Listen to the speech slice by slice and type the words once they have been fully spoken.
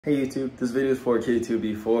Hey YouTube, this video is for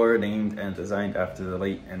K2-B4, named and designed after the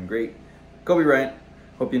late and great Kobe Bryant.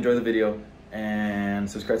 Hope you enjoy the video and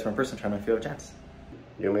subscribe to my personal channel if you have a chance.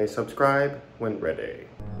 You may subscribe when ready.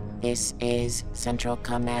 This is Central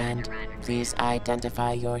Command. Please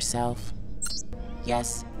identify yourself.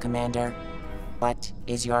 Yes, Commander. What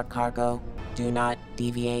is your cargo? Do not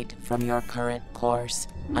deviate from your current course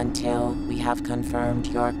until we have confirmed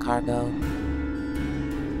your cargo.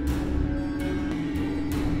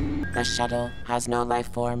 The shuttle has no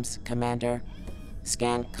life forms, Commander.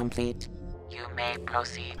 Scan complete. You may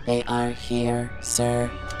proceed. They are here, sir.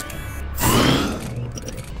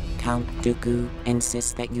 Count Dooku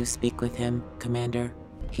insists that you speak with him, Commander.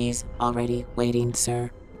 He's already waiting, sir.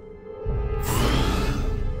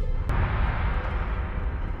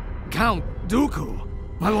 Count Dooku,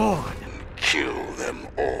 my lord. Kill them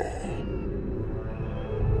all.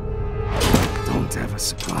 Don't ever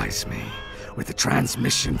surprise me with a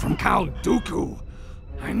transmission from Count Dooku.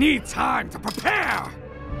 I need time to prepare.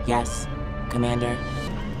 Yes, Commander.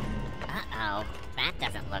 Uh-oh, that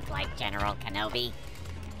doesn't look like General Kenobi.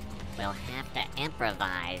 We'll have to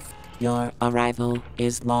improvise. Your arrival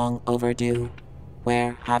is long overdue.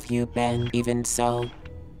 Where have you been? Even so,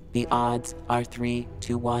 the odds are 3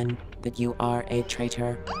 to 1 that you are a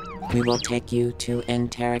traitor. We will take you to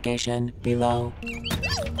interrogation below.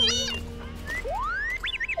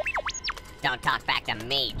 Don't talk back to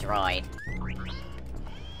me, droid.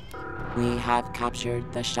 We have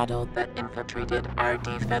captured the shuttle that infiltrated our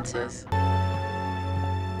defenses.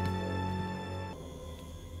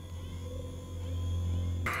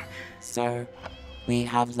 Sir, we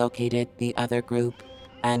have located the other group,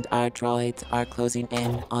 and our droids are closing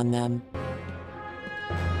in on them.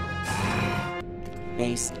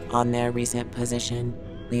 Based on their recent position,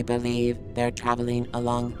 we believe they're traveling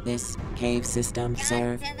along this cave system,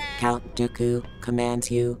 sir. Count Dooku commands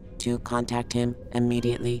you to contact him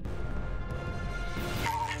immediately.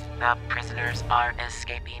 The prisoners are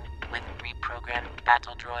escaping with reprogrammed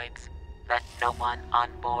battle droids. Let no one on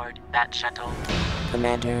board that shuttle.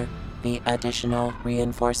 Commander, the additional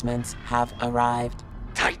reinforcements have arrived.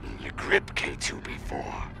 Tighten your grip,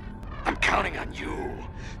 K2-B4. I'm counting on you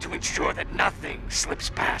to ensure that nothing slips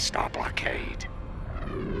past our blockade.